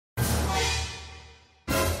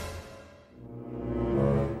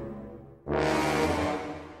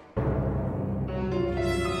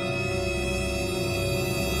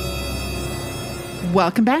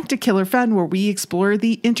Welcome back to Killer Fun, where we explore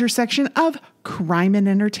the intersection of crime and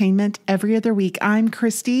entertainment every other week. I'm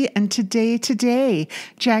Christy, and today,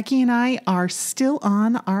 Jackie and I are still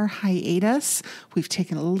on our hiatus. We've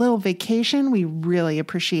taken a little vacation. We really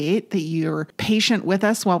appreciate that you're patient with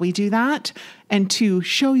us while we do that. And to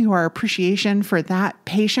show you our appreciation for that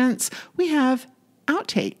patience, we have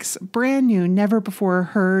Outtakes, brand new, never before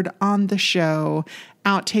heard on the show.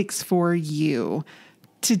 Outtakes for you.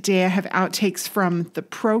 Today I have outtakes from The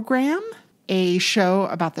Program, a show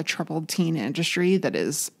about the troubled teen industry that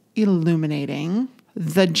is illuminating.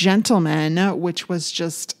 The Gentleman, which was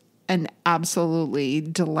just an absolutely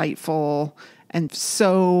delightful and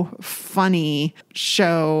so funny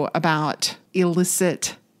show about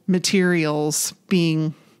illicit materials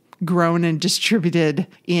being grown and distributed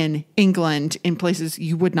in England in places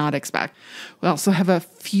you would not expect. We also have a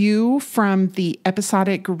few from the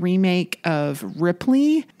episodic remake of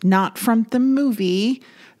Ripley, not from the movie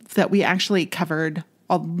that we actually covered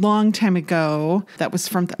a long time ago. That was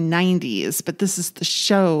from the 90s, but this is the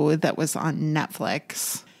show that was on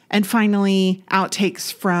Netflix. And finally,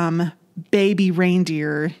 outtakes from Baby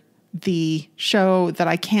Reindeer, the show that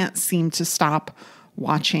I can't seem to stop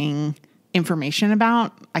watching information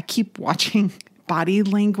about. I keep watching body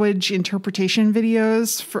language interpretation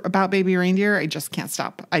videos about Baby Reindeer. I just can't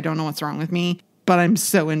stop. I don't know what's wrong with me, but I'm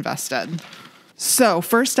so invested. So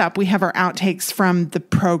first up, we have our outtakes from The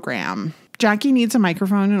Program. Jackie needs a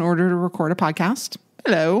microphone in order to record a podcast.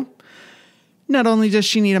 Hello. Not only does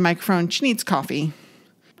she need a microphone, she needs coffee.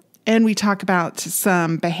 And we talk about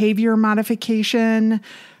some behavior modification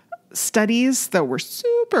studies that were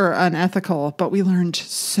super unethical, but we learned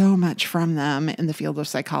so much from them in the field of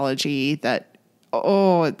psychology that,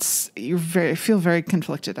 you feel very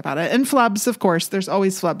conflicted about it. And flubs, of course, there's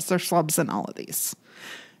always flubs. There's flubs in all of these.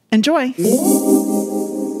 Enjoy.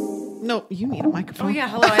 No, you need a microphone. Oh, yeah.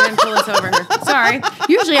 Hello. I didn't pull this over. Sorry.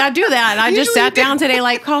 Usually I do that. I just sat down today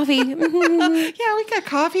like coffee. Mm-hmm. Yeah, we got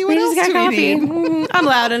coffee. What else do we need? Mm-hmm. I'm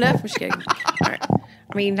loud enough. I'm just kidding. All right.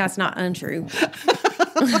 I mean, that's not untrue.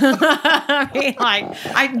 I mean, like,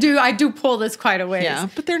 I do pull this quite a ways. Yeah,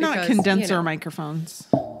 but they're not condenser microphones.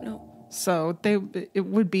 No. So it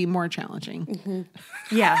would be more challenging. Mm-hmm.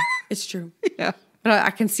 Yeah, it's true. Yeah. But I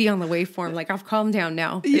can see on the waveform, like, I've calmed down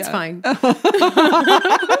now. It's fine.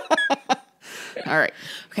 All right.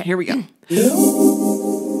 Okay, here we go.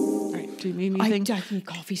 All right, do you need anything? I need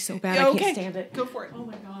coffee so bad. Okay. I can't stand it. Go for it. Oh,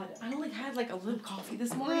 my God. I only had, like, a little coffee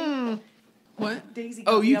this morning. What? Daisy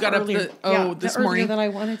you got up earlier. this morning Than I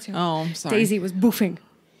wanted to. Oh, I'm sorry. Daisy was boofing.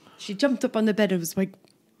 She jumped up on the bed and was like,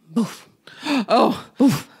 boof. Oh,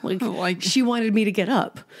 Oof. Like she wanted me to get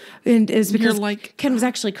up. And it's because Ken was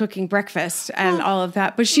actually cooking breakfast and all of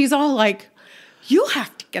that. But she's all like, you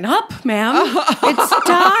have to get up, ma'am. It's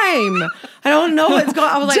time. I don't know what's going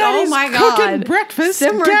on. I was like, Daddy's oh my God. Cooking breakfast.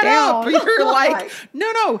 Simmer get down. Up. You're like,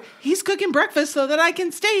 no, he's cooking breakfast so that I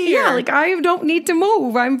can stay here. Yeah, like I don't need to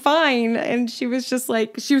move. I'm fine. And she was just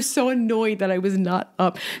like, she was so annoyed that I was not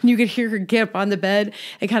up. And you could hear her get up on the bed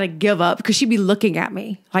and kind of give up because she'd be looking at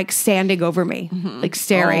me, like standing over me, like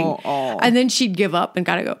staring. And then she'd give up and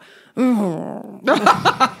kind of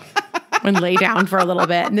go, and lay down for a little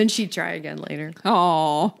bit, and then she'd try again later.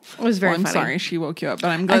 Oh, it was very funny. I'm sorry she woke you up, but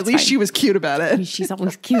I'm glad at least she was cute about it. She's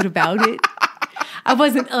always cute about it. I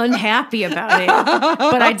wasn't unhappy about it,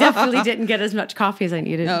 but I definitely didn't get as much coffee as I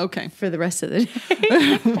needed. Oh, okay. For the rest of the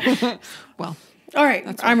day. Well, all right,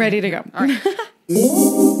 I'm ready to go. All right. It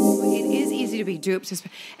is easy to be duped,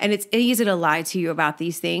 and it's easy to lie to you about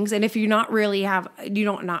these things. And if you not really have, you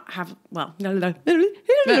don't not have, well,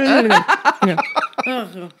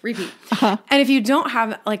 repeat. And if you don't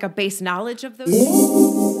have like a base knowledge of those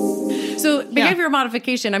things. So behavioral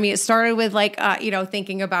modification, I mean, it started with like,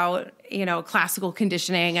 thinking about, classical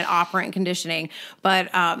conditioning and operant conditioning, but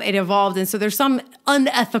it evolved. And so there's some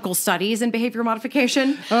unethical studies in behavior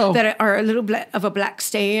modification that are a little bit of a black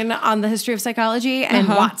stain on the history of psychology. And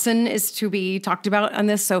Watson is to be talked about on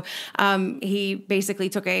this. So he basically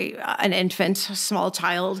took an infant, a small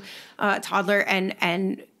child, toddler,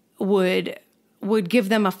 and would give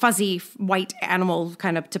them a fuzzy white animal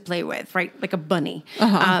kind of to play with, right? Like a bunny.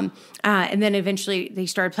 And then eventually they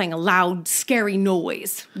started playing a loud, scary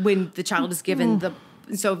noise when the child is given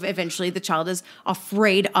so eventually the child is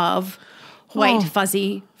afraid of white,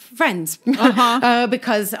 fuzzy friends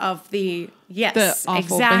because of the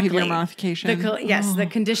awful behavior modification. The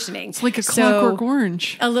conditioning. It's like a Clockwork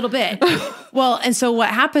Orange. A little bit. Well, and so what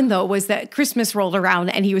happened though was that Christmas rolled around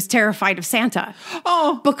and he was terrified of Santa.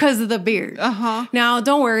 Because of the beard. Now,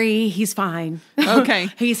 don't worry, he's fine. Okay.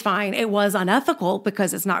 He's fine. It was unethical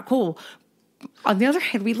because it's not cool. on the other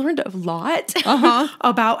hand, we learned a lot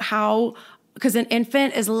about how, because an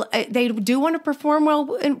infant they do want to perform well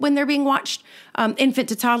when they're being watched, infant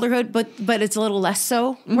to toddlerhood, but it's a little less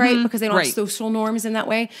so, right? Because they don't have social norms in that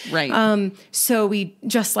way. Right. So we,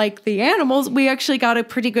 just like the animals, we actually got a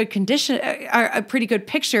pretty good a pretty good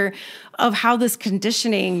picture of how this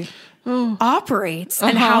conditioning operates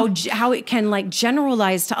and how it can like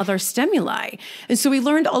generalize to other stimuli. And so we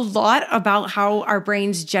learned a lot about how our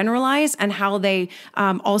brains generalize and how they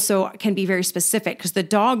also can be very specific, because the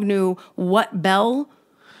dog knew what bell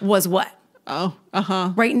was what. Oh,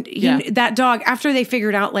 Right. That dog, after they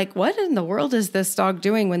figured out, like, what in the world is this dog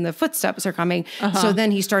doing when the footsteps are coming? So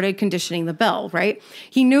then he started conditioning the bell, right?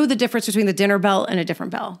 He knew the difference between the dinner bell and a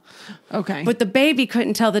different bell. Okay. But the baby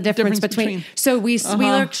couldn't tell the difference between. So we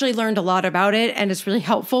actually learned a lot about it, and it's really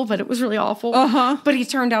helpful, but it was really awful. But he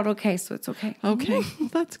turned out okay, so it's okay. Okay. Well,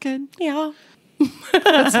 that's good. Yeah.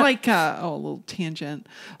 It's like, a little tangent.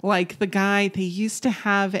 Like the guy, they used to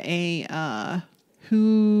have a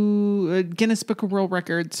Guinness Book of World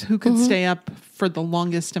Records, who could stay up for the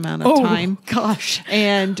longest amount of time. Gosh.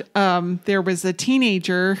 And there was a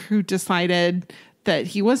teenager who decided that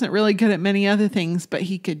he wasn't really good at many other things, but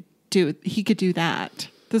he could do that.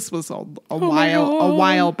 This was a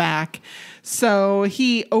while back. So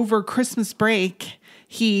over Christmas break,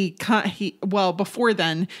 before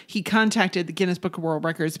then, he contacted the Guinness Book of World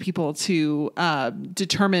Records people to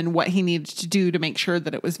determine what he needed to do to make sure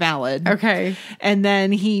that it was valid. Okay. And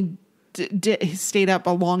then he stayed up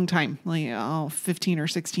a long time, 15 or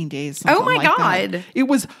 16 days. Oh my God. That. It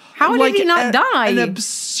was how did he not die? An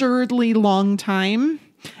absurdly long time.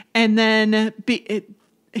 And then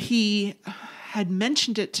he had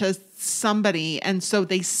mentioned it to somebody, and so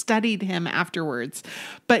they studied him afterwards.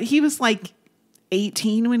 But he was like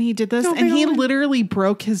 18 when he did this, and he literally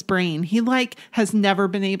broke his brain. He has never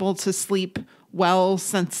been able to sleep well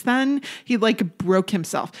since then. He broke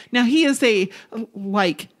himself. Now he is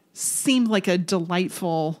seemed like a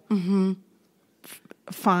delightful,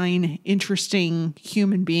 fine, interesting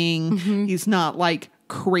human being. He's not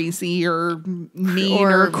crazy or mean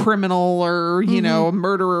or criminal or, a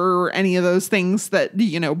murderer or any of those things that,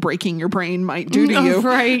 breaking your brain might do to you.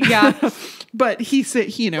 Right. Yeah. But he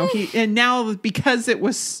said, and now because it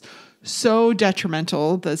was so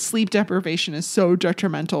detrimental, the sleep deprivation is so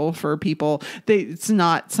detrimental for people, it's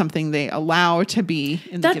not something they allow to be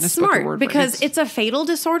in the Guinness Book of World Records. Because it's a fatal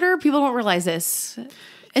disorder. People don't realize this.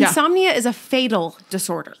 Insomnia is a fatal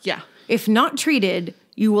disorder. Yeah. If not treated,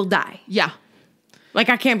 you will die. Yeah. I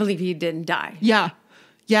can't believe he didn't die. Yeah.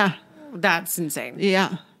 Yeah. That's insane.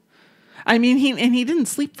 Yeah. I mean, he didn't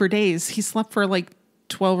sleep for days. He slept for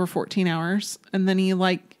 12 or 14 hours. And then he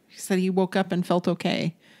said he woke up and felt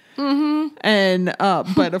okay. And,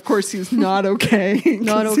 but of course he's not okay.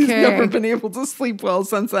 Not okay. He's never been able to sleep well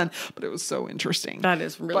since then. But it was so interesting. That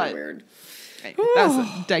is really weird. Hey, that's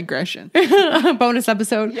a digression. Bonus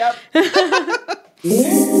episode. Yep.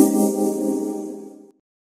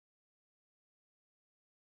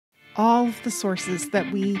 All of the sources that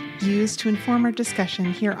we use to inform our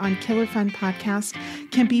discussion here on Killer Fun Podcast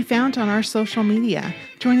can be found on our social media.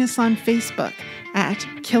 Join us on Facebook at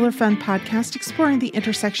Killer Fun Podcast, exploring the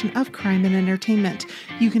intersection of crime and entertainment.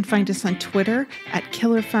 You can find us on Twitter at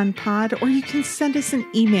Killer Fun Pod, or you can send us an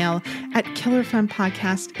email at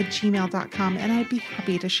killerfunpodcast@gmail.com, and I'd be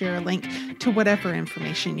happy to share a link to whatever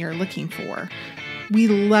information you're looking for. We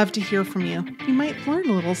love to hear from you. You might learn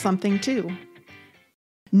a little something too.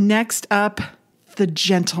 Next up, The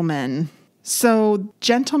Gentleman. So,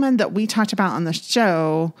 Gentleman that we talked about on the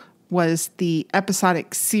show was the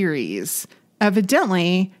episodic series.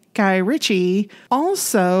 Evidently, Guy Ritchie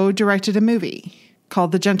also directed a movie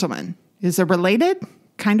called The Gentleman. Is it related?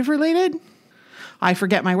 Kind of related? I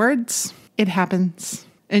forget my words. It happens.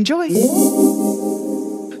 Enjoy.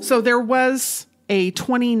 So, there was a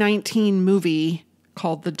 2019 movie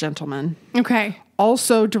called The Gentleman. Okay.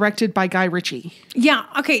 Also directed by Guy Ritchie. Yeah.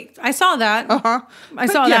 Okay. I saw that. I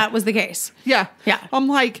saw that was the case. Yeah. Yeah. I'm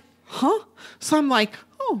like, huh? So I'm like,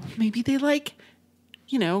 oh, maybe they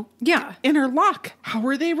interlock. How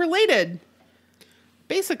are they related?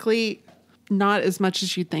 Basically, not as much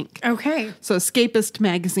as you'd think. Okay. So Escapist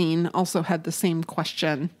magazine also had the same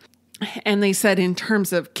question. And they said in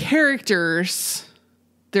terms of characters,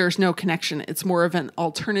 there's no connection. It's more of an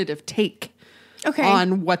alternative take. Okay.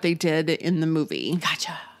 On what they did in the movie.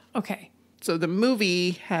 Gotcha. Okay. So the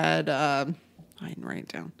movie had, I didn't write it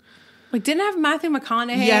down. Like, didn't it have Matthew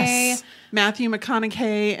McConaughey? Yes, Matthew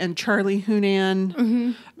McConaughey and Charlie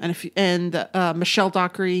Hunnam and Michelle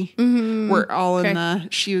Dockery were all in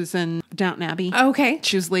she was in Downton Abbey. Okay.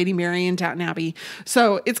 She was Lady Mary in Downton Abbey.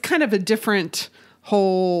 So it's kind of a different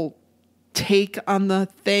whole take on the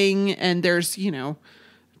thing. And there's,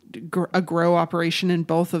 a grow operation in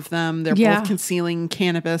both of them. They're both concealing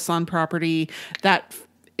cannabis on property. That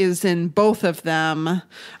is in both of them.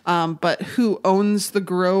 But who owns the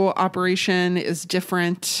grow operation is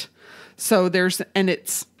different. So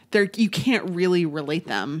you can't really relate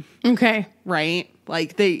them. Okay. Right?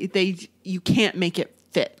 Like you can't make it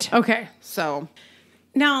fit. Okay. So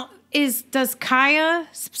now does Kaya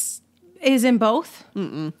is in both?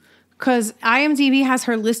 Mm-mm. Because IMDb has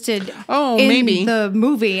her listed in the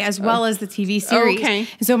movie as well as the TV series. Okay.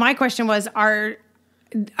 So my question was, are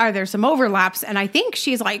there some overlaps? And I think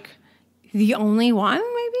she's like the only one,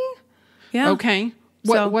 maybe. Yeah. Okay.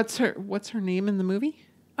 What's her name in the movie?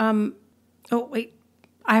 Oh wait,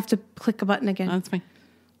 I have to click a button again. That's fine.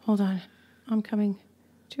 Hold on, I'm coming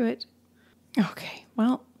to it. Okay.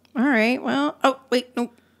 Well. All right. Well. Oh wait.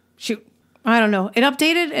 No. Shoot. I don't know. It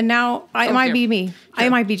updated, and now it might be me. Here. It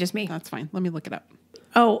might be just me. That's fine. Let me look it up.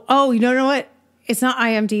 Oh, you know what? It's not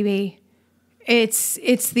IMDb.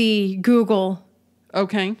 It's the Google.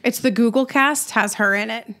 Okay. It's the Google cast has her in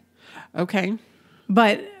it. Okay.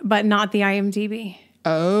 But not the IMDb.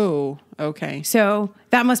 Oh, okay. So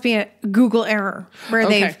that must be a Google error where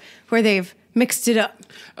they've mixed it up.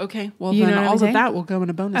 Okay. Well, then all of that will go in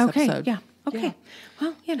a bonus episode. Yeah. Okay. Yeah.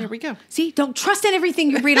 Well, there we go. See, don't trust in everything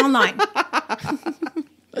you read online.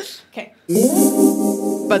 Okay.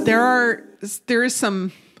 But there is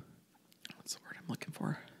some, what's the word I'm looking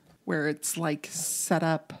for? Where it's like set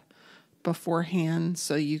up beforehand.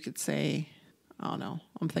 So you could say, I don't know,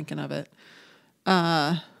 I'm thinking of it.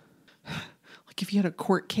 Like if you had a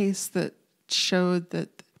court case that showed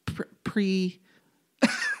that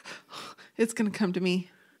it's going to come to me.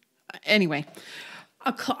 Anyway.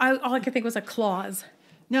 All I could think was a clause.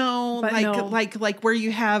 No, like where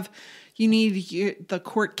you need the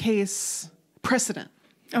court case precedent.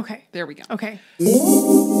 Okay. There we go. Okay.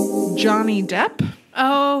 Johnny Depp.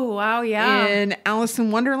 Oh, wow, yeah. In Alice in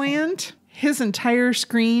Wonderland, his entire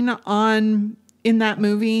screen in that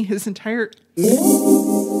movie,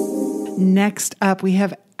 Next up, we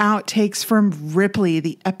have outtakes from Ripley,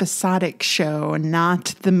 the episodic show,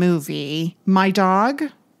 not the movie. My dog,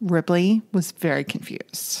 Ripley, was very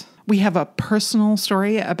confused. We have a personal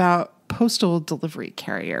story about postal delivery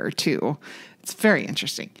carrier, too. It's very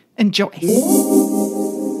interesting. Enjoy.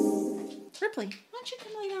 Ripley, why don't you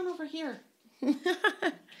come lay down over here? Come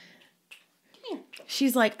here.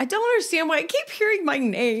 She's like, I don't understand why I keep hearing my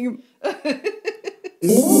name.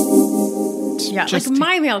 Yeah, like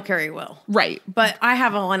my mail carrier will. Right. But I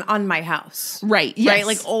have one on my house. Right. Yes. Right.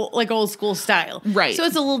 Like old school style. Right. So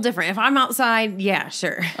it's a little different. If I'm outside, yeah,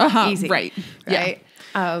 sure. Easy. Right. Right.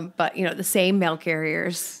 Yeah. But the same mail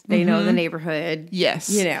carriers, they know the neighborhood. Yes.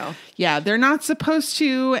 Yeah, they're not supposed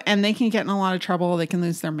to, and they can get in a lot of trouble. They can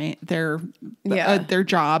lose their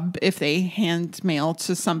job if they hand mail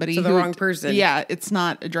to somebody the wrong person. Yeah, it's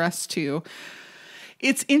not addressed to.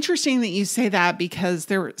 It's interesting that you say that because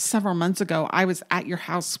several months ago, I was at your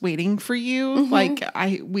house waiting for you. Mm-hmm. Like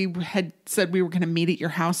we had said we were going to meet at your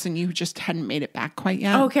house and you just hadn't made it back quite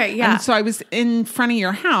yet. Okay. Yeah. And so I was in front of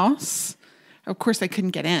your house. Of course I couldn't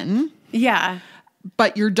get in. Yeah.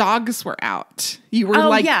 But your dogs were out. You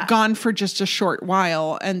were gone for just a short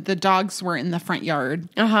while and the dogs were in the front yard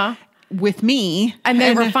with me. And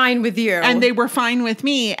they were fine with you. And they were fine with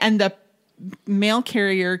me. And the mail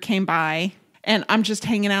carrier came by. And I'm just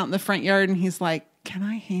hanging out in the front yard and he's like, can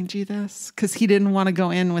I hand you this? Because he didn't want to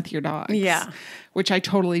go in with your dogs. Yeah. Which I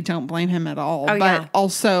totally don't blame him at all. But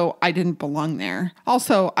also, I didn't belong there.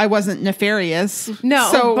 Also, I wasn't nefarious. No,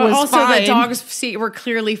 so but also fine. The dogs were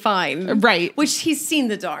clearly fine. Right. Which he's seen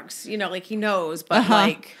the dogs, he knows. But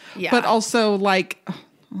But also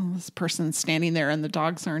this person's standing there and the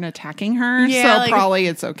dogs aren't attacking her. Yeah, so probably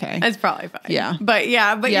it's okay. It's probably fine. Yeah. But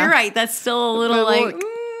you're right. That's still a little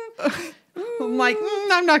I'm like,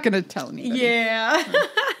 I'm not going to tell anybody. Yeah.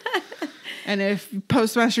 And if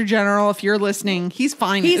Postmaster General, if you're listening, he's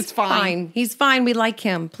fine. It's fine. He's fine. We like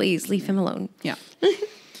him. Please leave him alone. Yeah.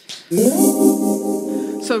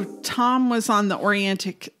 So Tom was on the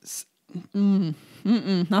Orientic.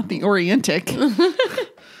 Not the Orientic.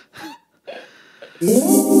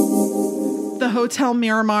 The Hotel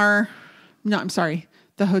Miramar. No, I'm sorry.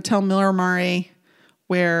 The Hotel Miramar,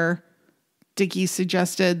 where Dickie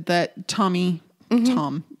suggested that Tommy.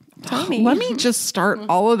 Let me just start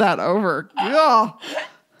all of that over. Yeah.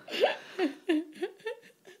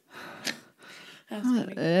 That's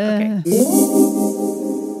funny. Okay.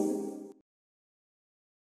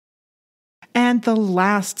 And the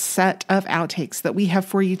last set of outtakes that we have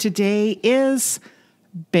for you today is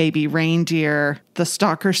Baby Reindeer, the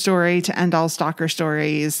stalker story to end all stalker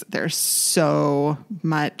stories. There's so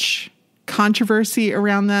much controversy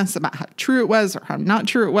around this about how true it was or how not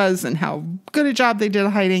true it was and how good a job they did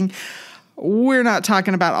of hiding. We're not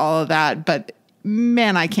talking about all of that, but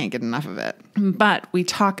man, I can't get enough of it. But we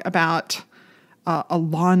talk about a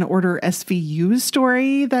Law and Order SVU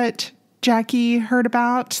story that Jackie heard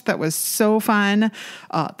about that was so fun.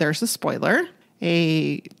 There's a spoiler,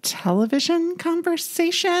 a television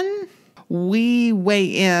conversation. We weigh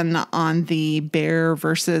in on the bear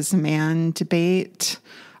versus man debate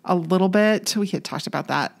a little bit. We had talked about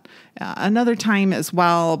that another time as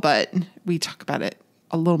well, but we talk about it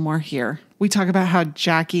a little more here. We talk about how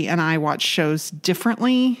Jackie and I watch shows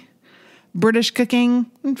differently. British cooking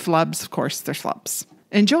and flubs. Of course, there's flubs.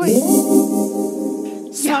 Enjoy.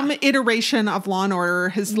 Some iteration of Law and Order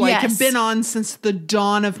has been on since the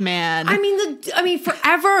dawn of man. I mean,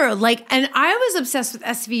 forever. Like, and I was obsessed with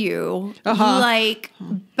SVU. Like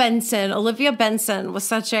Olivia Benson was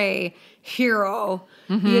such a hero.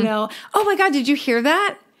 You know. Oh my God, did you hear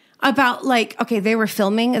that about they were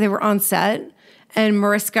filming, they were on set, and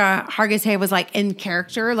Mariska Hargitay was like in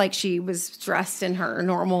character, like she was dressed in her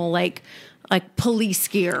normal like police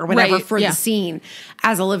gear or whatever for the scene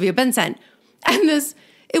as Olivia Benson. And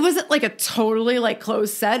it wasn't like a totally like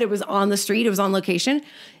closed set. It was on the street. It was on location.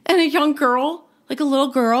 And a young girl, like a little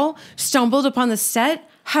girl, stumbled upon the set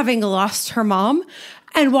having lost her mom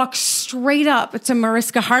and walked straight up to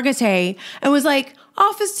Mariska Hargitay and was like,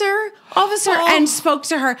 officer, and spoke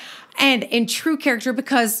to her. And in true character,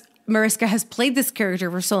 because Mariska has played this character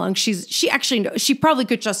for so long, she actually knows, she probably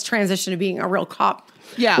could just transition to being a real cop.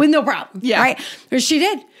 Yeah. With no problem. Yeah. Right? But she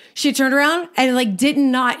did. She turned around and did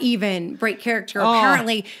not even break character.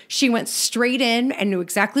 Apparently, she went straight in and knew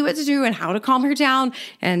exactly what to do and how to calm her down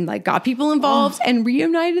and got people involved and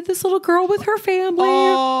reunited this little girl with her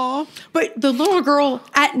family. But the little girl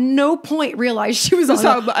at no point realized she was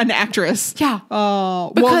an actress. Yeah.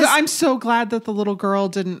 Well, I'm so glad that the little girl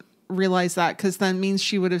didn't realize that, because that means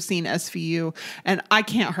she would have seen SVU, and I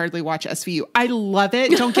can't hardly watch SVU. I love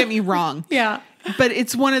it. Don't get me wrong. Yeah. But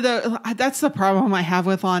it's that's the problem I have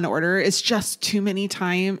with Law and Order. It's just too many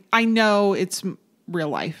times. I know it's real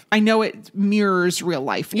life. I know it mirrors real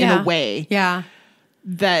life in a way. Yeah.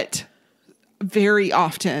 That very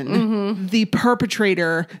often the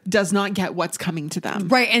perpetrator does not get what's coming to them.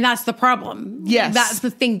 Right. And that's the problem. Yes. That's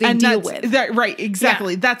the thing they deal with. Right.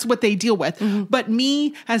 Exactly. Yeah. That's what they deal with. But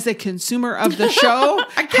me as a consumer of the show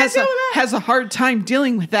has a hard time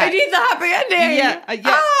dealing with that. I need the happy ending.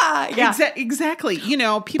 Yeah. Exactly. You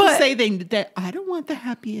know, people say that I don't want the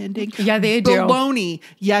happy ending. Yeah, they do. Baloney.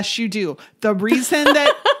 Yes, you do. The reason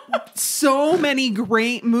that so many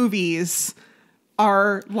great movies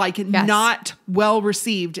are not well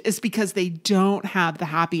received is because they don't have the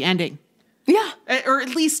happy ending. Yeah. Or at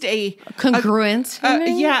least a congruent.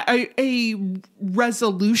 A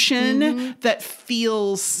resolution that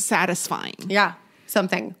feels sasatisfying. Yeah.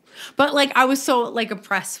 Something. But I was so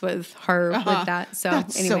impressed with her with that. So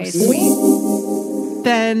that's anyways. So sweet.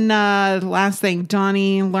 Then last thing,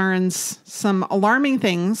 Donnie learns some alarming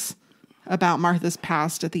things about Martha's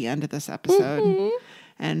past at the end of this episode.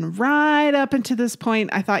 And right up until this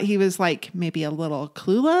point, I thought he was maybe a little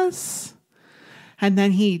clueless. And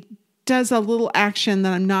then he does a little action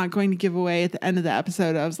that I'm not going to give away at the end of the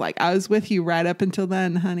episode. I was like, I was with you right up until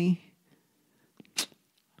then, honey.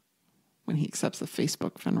 When he accepts the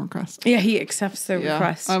Facebook friend request. Yeah, he accepts the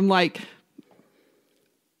request. I'm like,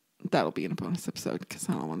 that'll be in a bonus episode because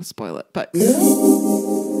I don't want to spoil it. But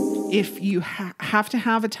if you have to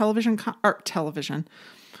have a television,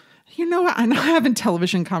 you know what? I'm not having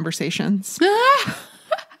television conversations.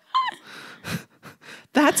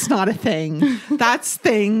 That's not a thing. That's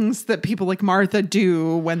things that people like Martha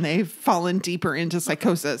do when they've fallen deeper into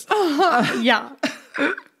psychosis. Yeah.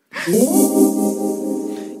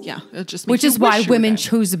 Yeah. It just which is why women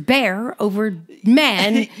choose a bear over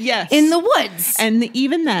men in the woods. And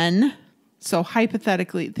even then, so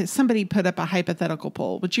hypothetically, somebody put up a hypothetical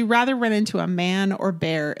poll. Would you rather run into a man or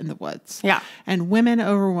bear in the woods? Yeah. And women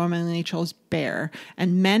overwhelmingly chose bear.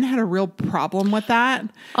 And men had a real problem with that.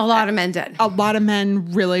 A lot of men did. A lot of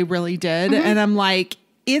men really, really did. And I'm like,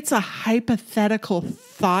 it's a hypothetical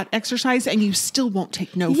thought exercise and you still won't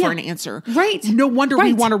take no for an answer. Right. No wonder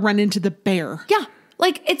we want to run into the bear. Yeah.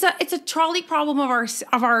 like it's a trolley problem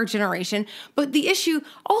of our generation. But the issue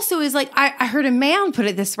also is like I heard a man put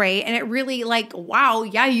it this way, and it really like, wow,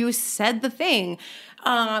 yeah, you said the thing.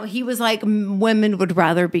 He was like, women would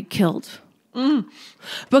rather be killed.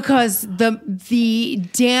 Because the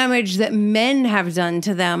damage that men have done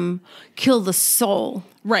to them kill the soul,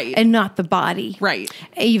 right, and not the body, right,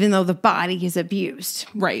 even though the body is abused,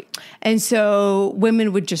 right. And so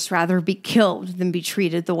women would just rather be killed than be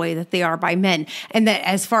treated the way that they are by men. And that,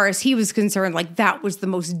 as far as he was concerned, like that was the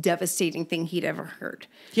most devastating thing he'd ever heard.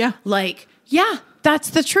 Yeah, like, yeah, that's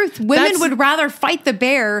the truth. Women would rather fight the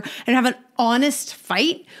bear and have an honest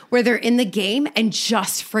fight where they're in the game and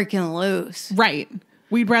just freaking lose. Right.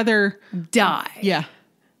 We'd rather die. Yeah.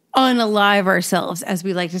 Unalive ourselves, as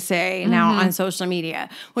we like to say now on social media,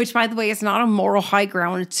 which, by the way, is not a moral high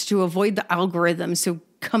ground. It's to avoid the algorithm. So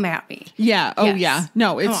come at me. Yeah. Oh, yes. Yeah.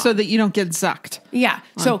 No, it's so that you don't get zucked. Yeah.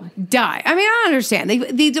 So die. I mean, I understand.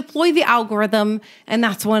 They deploy the algorithm, and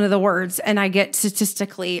that's one of the words. And I get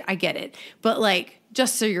statistically, I get it. But like,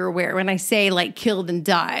 just so you're aware, when I say like killed and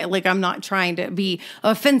die, like I'm not trying to be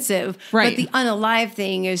offensive, right. But the unalive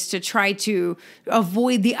thing is to try to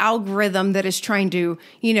avoid the algorithm that is trying to,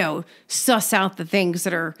 suss out the things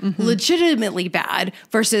that are legitimately bad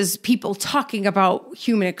versus people talking about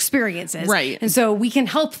human experiences. Right. And so we can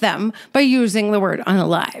help them by using the word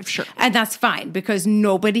unalive. Sure. And that's fine because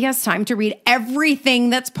nobody has time to read everything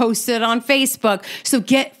that's posted on Facebook. So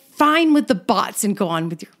get fine with the bots and go on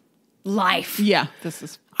with your life. Yeah,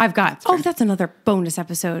 that's another bonus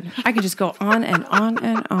episode. I could just go on and on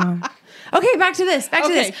and on. Okay, back to this.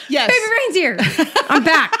 Yes. Baby Reindeer. I'm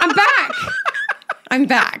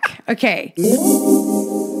back. Okay.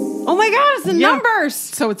 Oh my God, it's the numbers.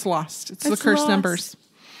 So it's lost. It's the cursed numbers.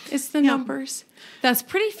 It's the numbers. That's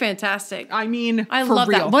pretty fantastic. I mean, I for love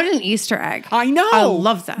real. that. What an Easter egg. I know. I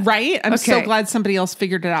love that. Right? I'm so glad somebody else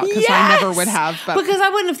figured it out because I never would have. But because I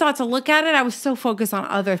wouldn't have thought to look at it. I was so focused on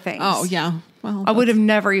other things. Oh, yeah. Well, I would have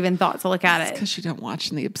never even thought to look at it. Because you don't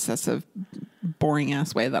watch in the obsessive, boring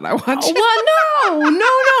ass way that I watch. Well,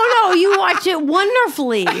 no. You watch it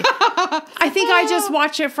wonderfully. I think I just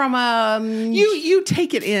watch it from You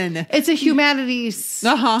take it in. It's a humanities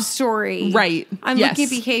story. Right. I'm looking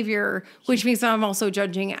at behavior, which means I'm also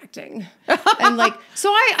judging acting. And like,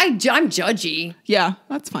 so I'm judgy. Yeah,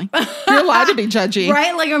 that's fine. You're allowed to be judgy.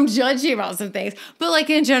 Right? Like I'm judgy about some things. But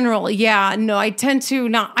like in general, I tend to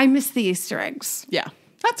not, I miss the Easter eggs. Yeah.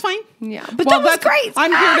 That's fine. Yeah. But that was great.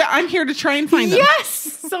 I'm here to try and find them. Yes.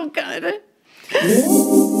 So good.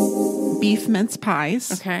 Beef mince pies.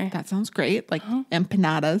 Okay. That sounds great. Like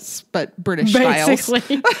empanadas, but British styles.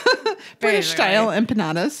 British style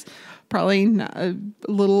empanadas. Probably a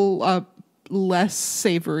little less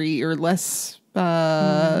savory or less,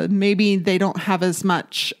 maybe they don't have as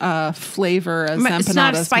much flavor as empanadas. It's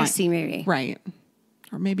not spicy, maybe. Right.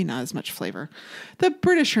 Or maybe not as much flavor. The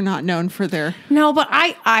British are not known for their... No, but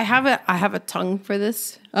I have a tongue for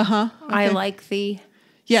this. Okay. I like the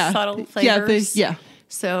subtle flavors.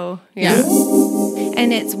 So, yeah.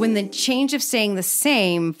 And it's when the change of saying the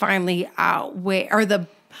same finally outweigh,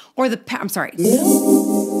 I'm sorry.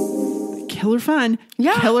 Killer Fun.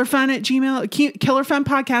 Yeah. Killer Fun at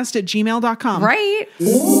killerfunpodcast@gmail.com. Right.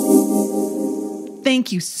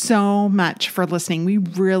 Thank you so much for listening. We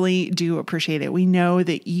really do appreciate it. We know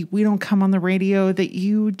that we don't come on the radio, that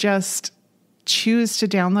you just choose to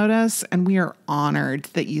download us, and we are honored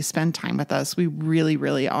that you spend time with us. We really,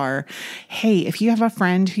 really are. Hey, if you have a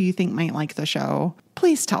friend who you think might like the show,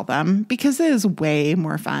 please tell them, because it is way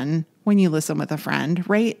more fun when you listen with a friend.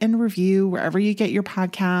 Rate and review wherever you get your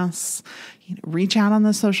podcasts. Reach out on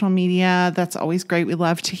the social media. That's always great. We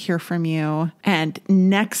love to hear from you. And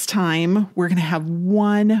next time, we're going to have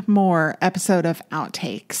one more episode of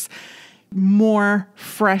Outtakes. More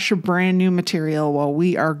fresh, brand new material while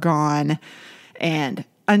we are gone. And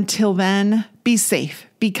until then, be safe,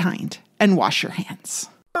 be kind, and wash your hands.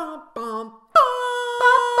 Da,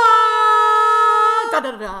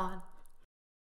 da, da.